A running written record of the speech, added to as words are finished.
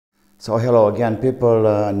So hello again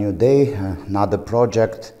people, new day, another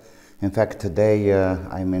project. In fact today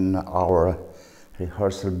I'm in our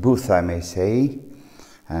rehearsal booth, I may say,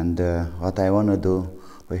 and what I want to do,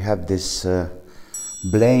 we have this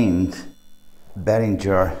blamed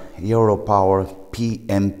Behringer Europower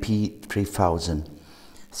PMP3000.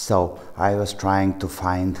 So I was trying to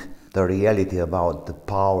find the reality about the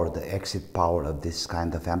power, the exit power of this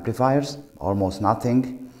kind of amplifiers, almost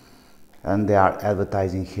nothing. And they are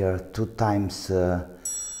advertising here 2 times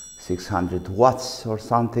 600 watts or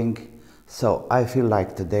something. So I feel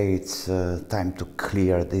like today it's time to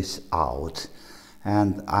clear this out,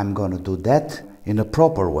 and I'm gonna do that in a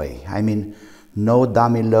proper way. I mean, no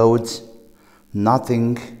dummy loads,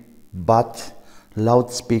 nothing but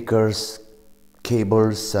loudspeakers,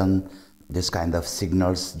 cables and this kind of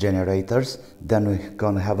signals generators. Then we're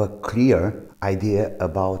gonna have a clear idea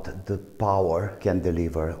about the power can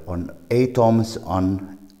deliver on 8 ohms,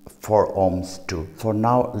 on 4 ohms too. For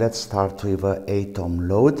now, let's start with a 8 ohm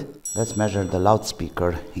load. Let's measure the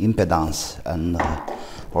loudspeaker impedance and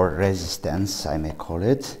or resistance, I may call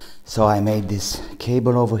it. So I made this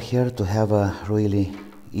cable over here to have a really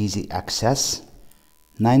easy access.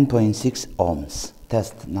 9.6 ohms.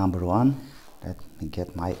 Test number 1. Let me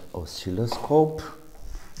get my oscilloscope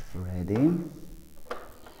ready.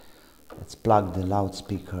 Let's plug the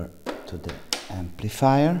loudspeaker to the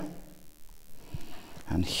amplifier,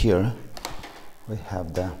 and here we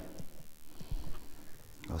have the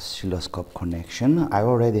oscilloscope connection. I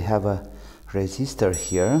already have a resistor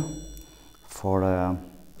here for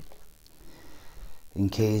in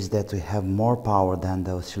case that we have more power than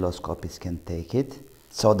the oscilloscope can take it.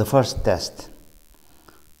 So the first test,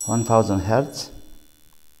 1000 Hertz.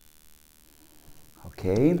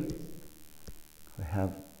 Okay, we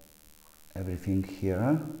have everything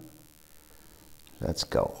here. Let's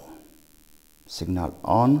go. Signal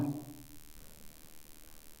on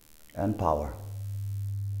and power.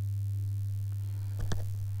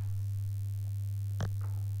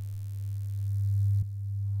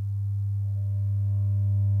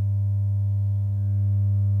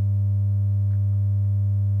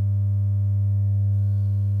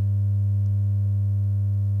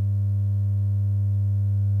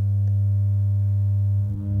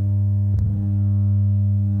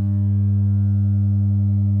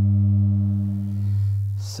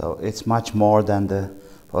 So it's much more than the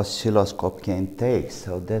oscilloscope can take,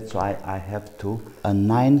 so that's why I have a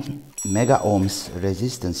 9 mega ohms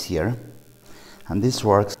resistance here, and this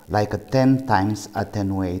works like a 10 times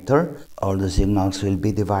attenuator. All the signals will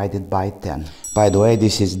be divided by 10. By the way,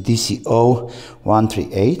 this is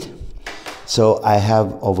YR1035. So I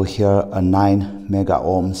have over here a 9 mega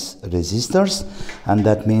ohms resistors, and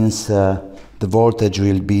that means the voltage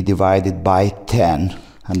will be divided by 10.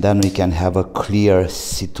 And then we can have a clear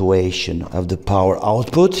situation of the power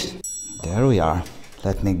output. There we are.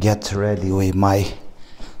 Let me get ready with my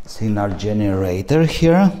signal generator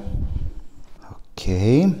here.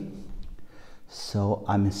 Okay. So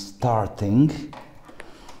I'm starting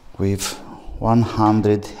with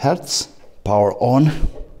 100 Hertz, power on.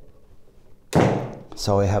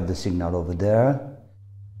 So I have the signal over there.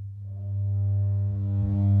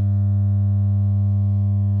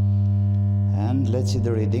 And let's see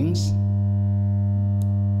the readings.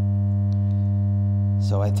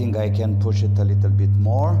 So I think I can push it a little bit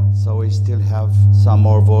more. So we still have some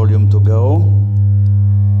more volume to go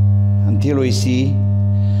until we see.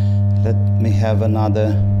 Let me have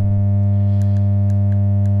another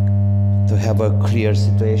to have a clear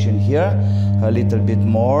situation here. A little bit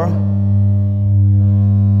more.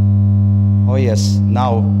 Oh yes,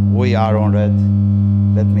 now we are on red.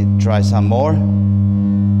 Let me try some more.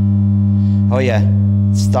 Oh yeah,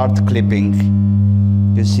 start clipping.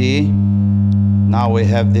 You see, now we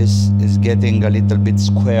have this is getting a little bit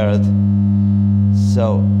squared.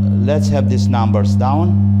 So let's have these numbers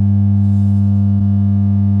down.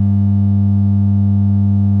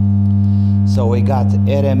 So we got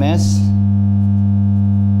RMS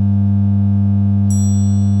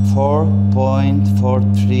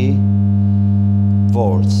 4.43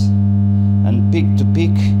 volts, and peak to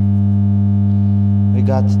peak we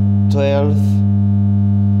got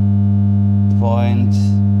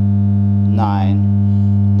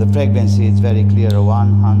 12.9. The frequency is very clear,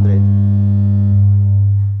 100.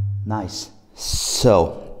 Nice.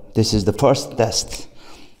 So this is the first test.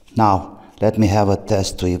 Now let me have a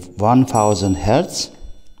test with 1000 Hertz.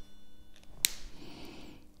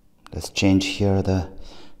 Let's change here the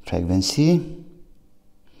frequency.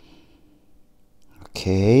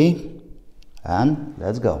 Okay, and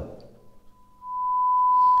let's go.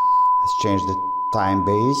 Let's change the time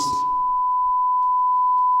base.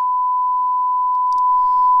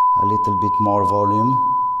 little bit more volume.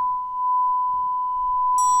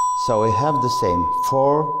 So we have the same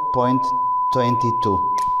 4.22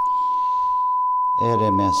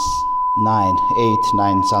 RMS 9, 8,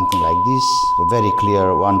 9, something like this. Very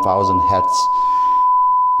clear 1000 Hertz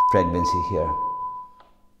frequency here.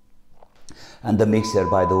 And the mixer,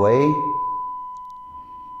 by the way,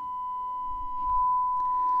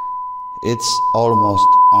 it's almost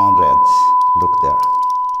on red. Look there.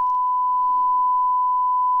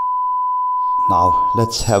 Now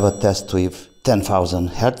let's have a test with 10,000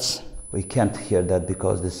 Hertz. We can't hear that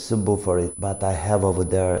because the subwoofer, but I have over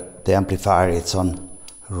there the amplifier, it's on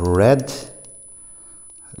red.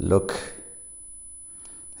 Look,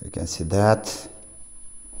 you can see that.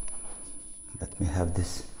 Let me have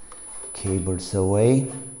this cables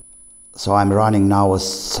away. So I'm running now a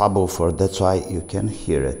subwoofer, that's why you can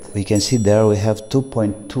hear it. We can see there we have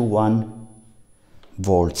 2.21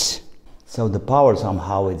 volts. So the power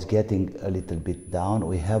somehow is getting a little bit down.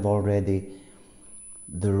 We have already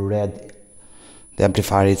the red, the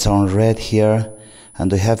amplifier it's on red here,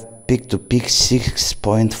 and we have peak to peak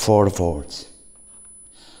 6.4 volts.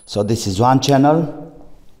 So this is one channel.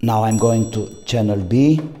 Now I'm going to channel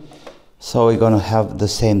B. So we're going to have the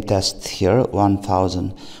same test here,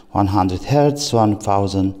 1100 Hertz,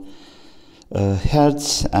 1000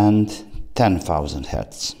 Hertz and 10,000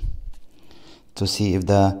 Hertz, to see if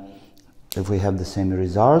we have the same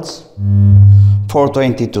results.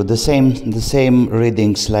 422, the same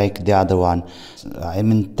readings like the other one. I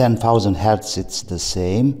mean 10,000 Hertz, it's the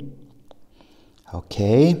same.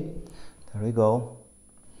 Okay, there we go.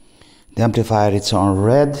 The amplifier it's on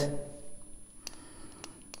red.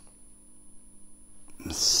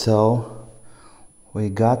 So we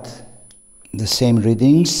got the same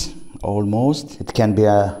readings almost. It can be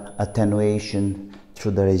a attenuation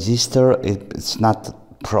through the resistor. It's not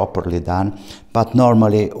properly done, but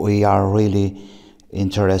normally we are really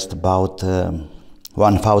interested about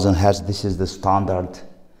 1000 Hertz. This is the standard.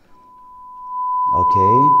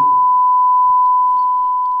 Okay,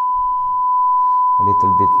 a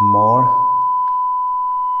little bit more,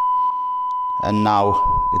 and now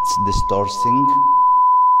it's distorting.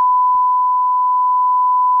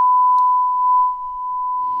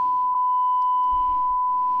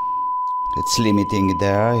 It's limiting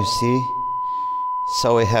there, you see.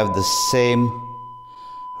 So we have the same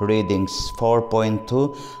readings,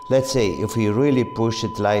 4.2. Let's say if we really push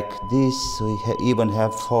it like this, we even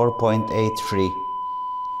have 4.83.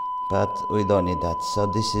 But we don't need that. So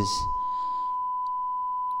this is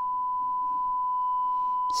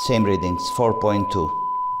same readings, 4.2.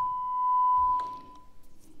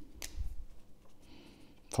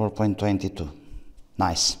 4.22.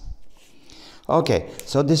 Nice. Okay,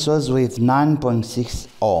 so this was with 9.6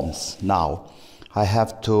 ohms. Now I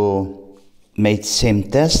have to make same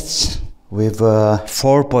tests with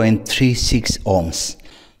 4.36 ohms.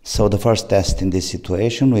 So the first test in this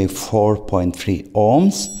situation with 4.3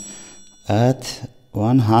 ohms at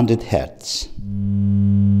 100 Hertz.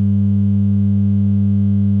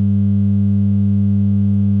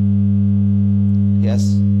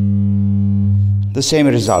 Yes, the same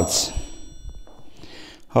results.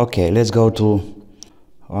 Okay, let's go to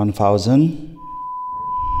 1000.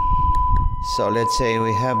 So let's say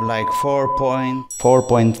we have like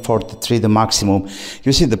 4.43, the maximum.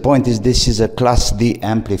 You see, the point is this is a class D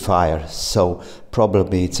amplifier, so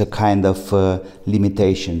probably it's a kind of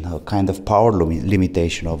limitation, a kind of power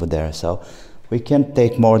limitation over there. So we can't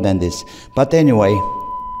take more than this. But anyway,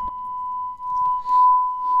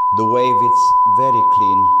 the wave is very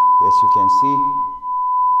clean, as you can see.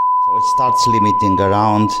 So it starts limiting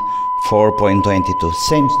around 4.22.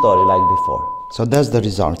 Same story like before. So that's the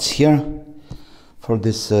results here for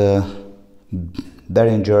this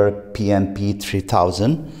Behringer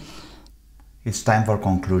PMP3000. It's time for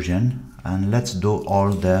conclusion, and let's do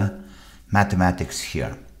all the mathematics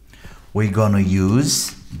here. We're gonna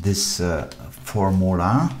use this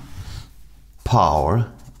formula: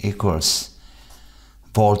 power equals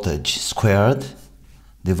voltage squared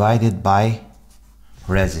divided by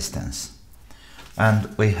resistance. And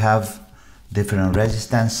we have different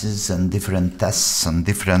resistances and different tests and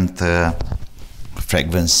different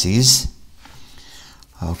frequencies.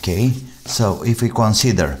 Okay, so if we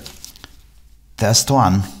consider test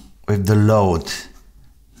 1 with the load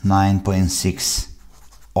 9.6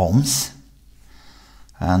 ohms,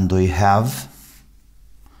 and we have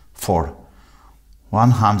for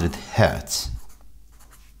 100 Hertz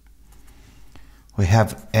we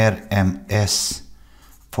have RMS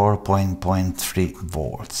 4.3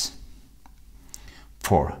 volts.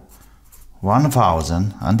 For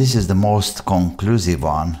 1000, and this is the most conclusive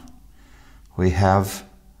one, we have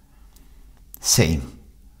same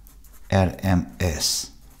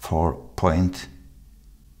RMS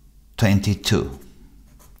 4.22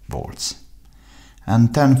 volts.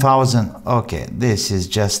 And 10,000, okay, this is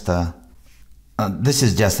just an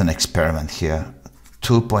experiment here,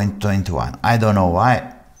 2.21. I don't know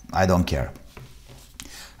why, I don't care.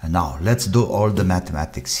 And now let's do all the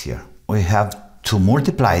mathematics here. We have to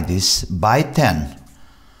multiply this by 10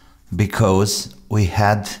 because we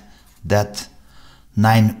had that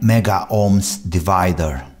 9 mega ohms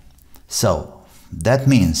divider. So that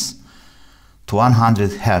means to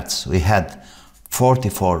 100 hertz we had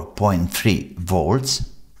 44.3 volts,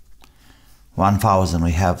 1000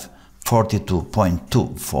 we have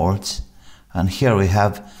 42.2 volts, and here we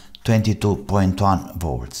have 22.1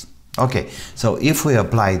 volts. Okay, so if we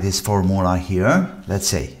apply this formula here, let's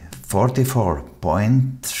say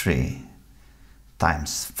 44.3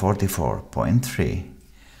 times 44.3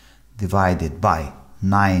 divided by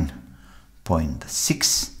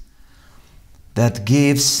 9.6, that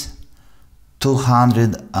gives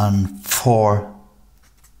 204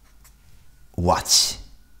 watts.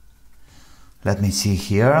 Let me see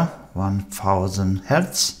here, 1000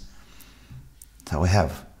 hertz. So we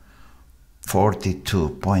have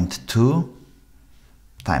 42.2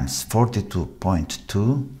 times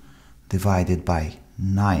 42.2 divided by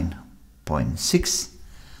 9.6,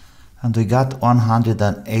 and we got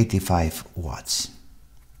 185 watts.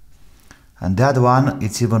 And that one,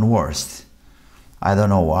 it's even worse. I don't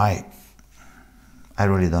know why. I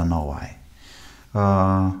really don't know why.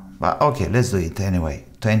 But okay, let's do it anyway.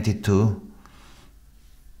 22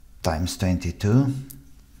 times 22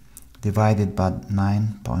 divided by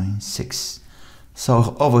 9.6.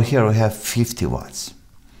 So over here we have 50 watts.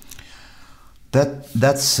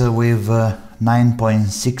 That's with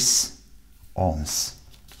 9.6 ohms.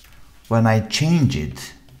 When I change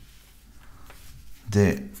it,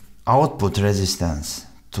 the output resistance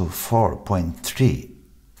to 4.3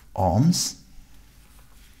 ohms,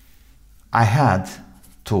 I had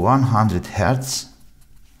to 100 hertz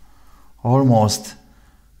almost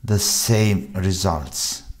the same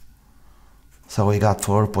results. So we got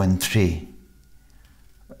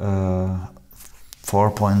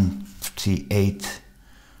 4.38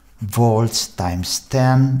 volts times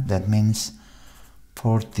 10, that means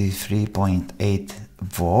 43.8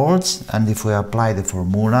 volts, and if we apply the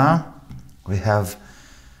formula, we have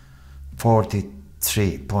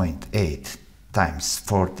 43.8 times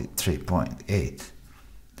 43.8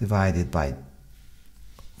 divided by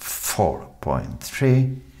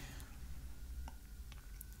 4.3,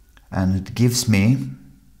 and it gives me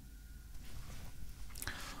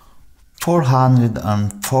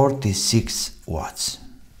 446 watts.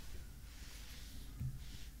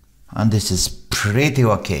 And this is pretty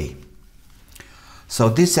okay. So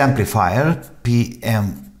this amplifier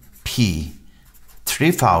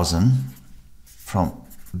PMP3000 from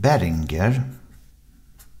Behringer,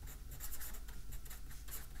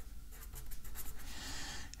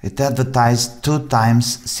 it advertised 2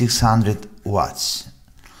 times 600 watts.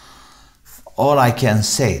 All I can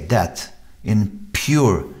say that in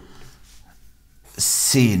pure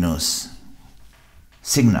sinus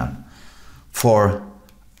signal for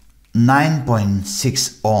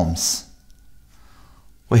 9.6 ohms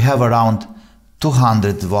we have around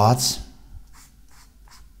 200 watts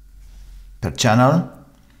per channel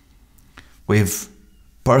with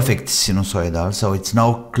perfect sinusoidal, so it's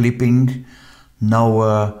no clipping, no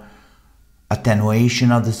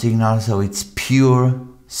attenuation of the signal, so it's pure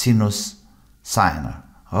sinus sine.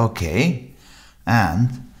 Okay,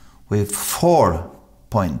 and with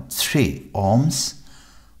 4.3 ohms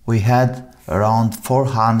we had around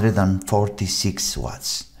 446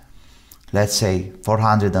 watts. Let's say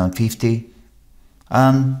 450,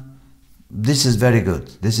 and this is very good.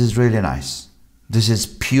 This is really nice. This is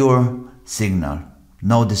pure signal,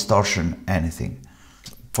 no distortion, anything.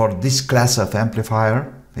 For this class of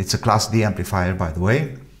amplifier, it's a class D amplifier by the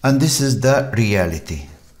way, and this is the reality.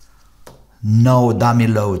 No dummy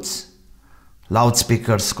loads,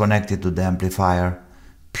 loudspeakers connected to the amplifier,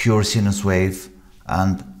 pure sinus wave,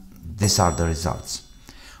 and these are the results.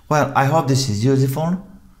 Well, I hope this is useful,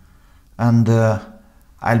 and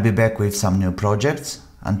I'll be back with some new projects.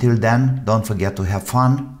 Until then, don't forget to have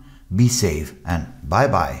fun, be safe, and bye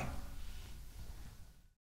bye.